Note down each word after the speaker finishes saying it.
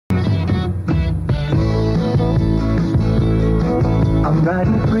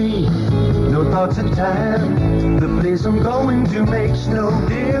riding free, no thoughts of time. The place I'm going to makes no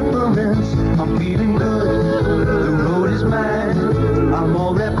difference. I'm feeling good, the road is mine. I'm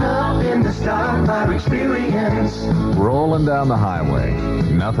all wrapped up in the Starfire experience. Rolling down the highway,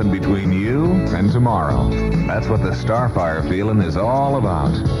 nothing between you and tomorrow. That's what the Starfire feeling is all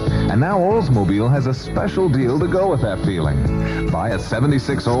about. And now Oldsmobile has a special deal to go with that feeling. Buy a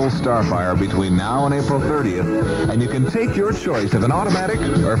 76 Olds Starfire between now and April 30th, and you can take your choice of an automatic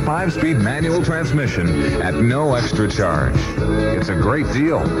or 5-speed manual transmission at no extra charge. It's a great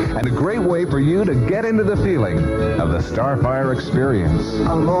deal and a great way for you to get into the feeling of the Starfire experience.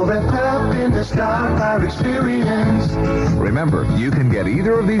 I'm all wrapped up in the Starfire experience. Remember, you can get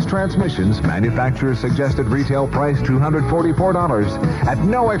either of these transmissions, manufacturer's suggested retail price $244, at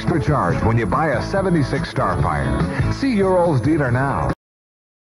no extra charge when you buy a 76 Starfire. See your Olds dealer now.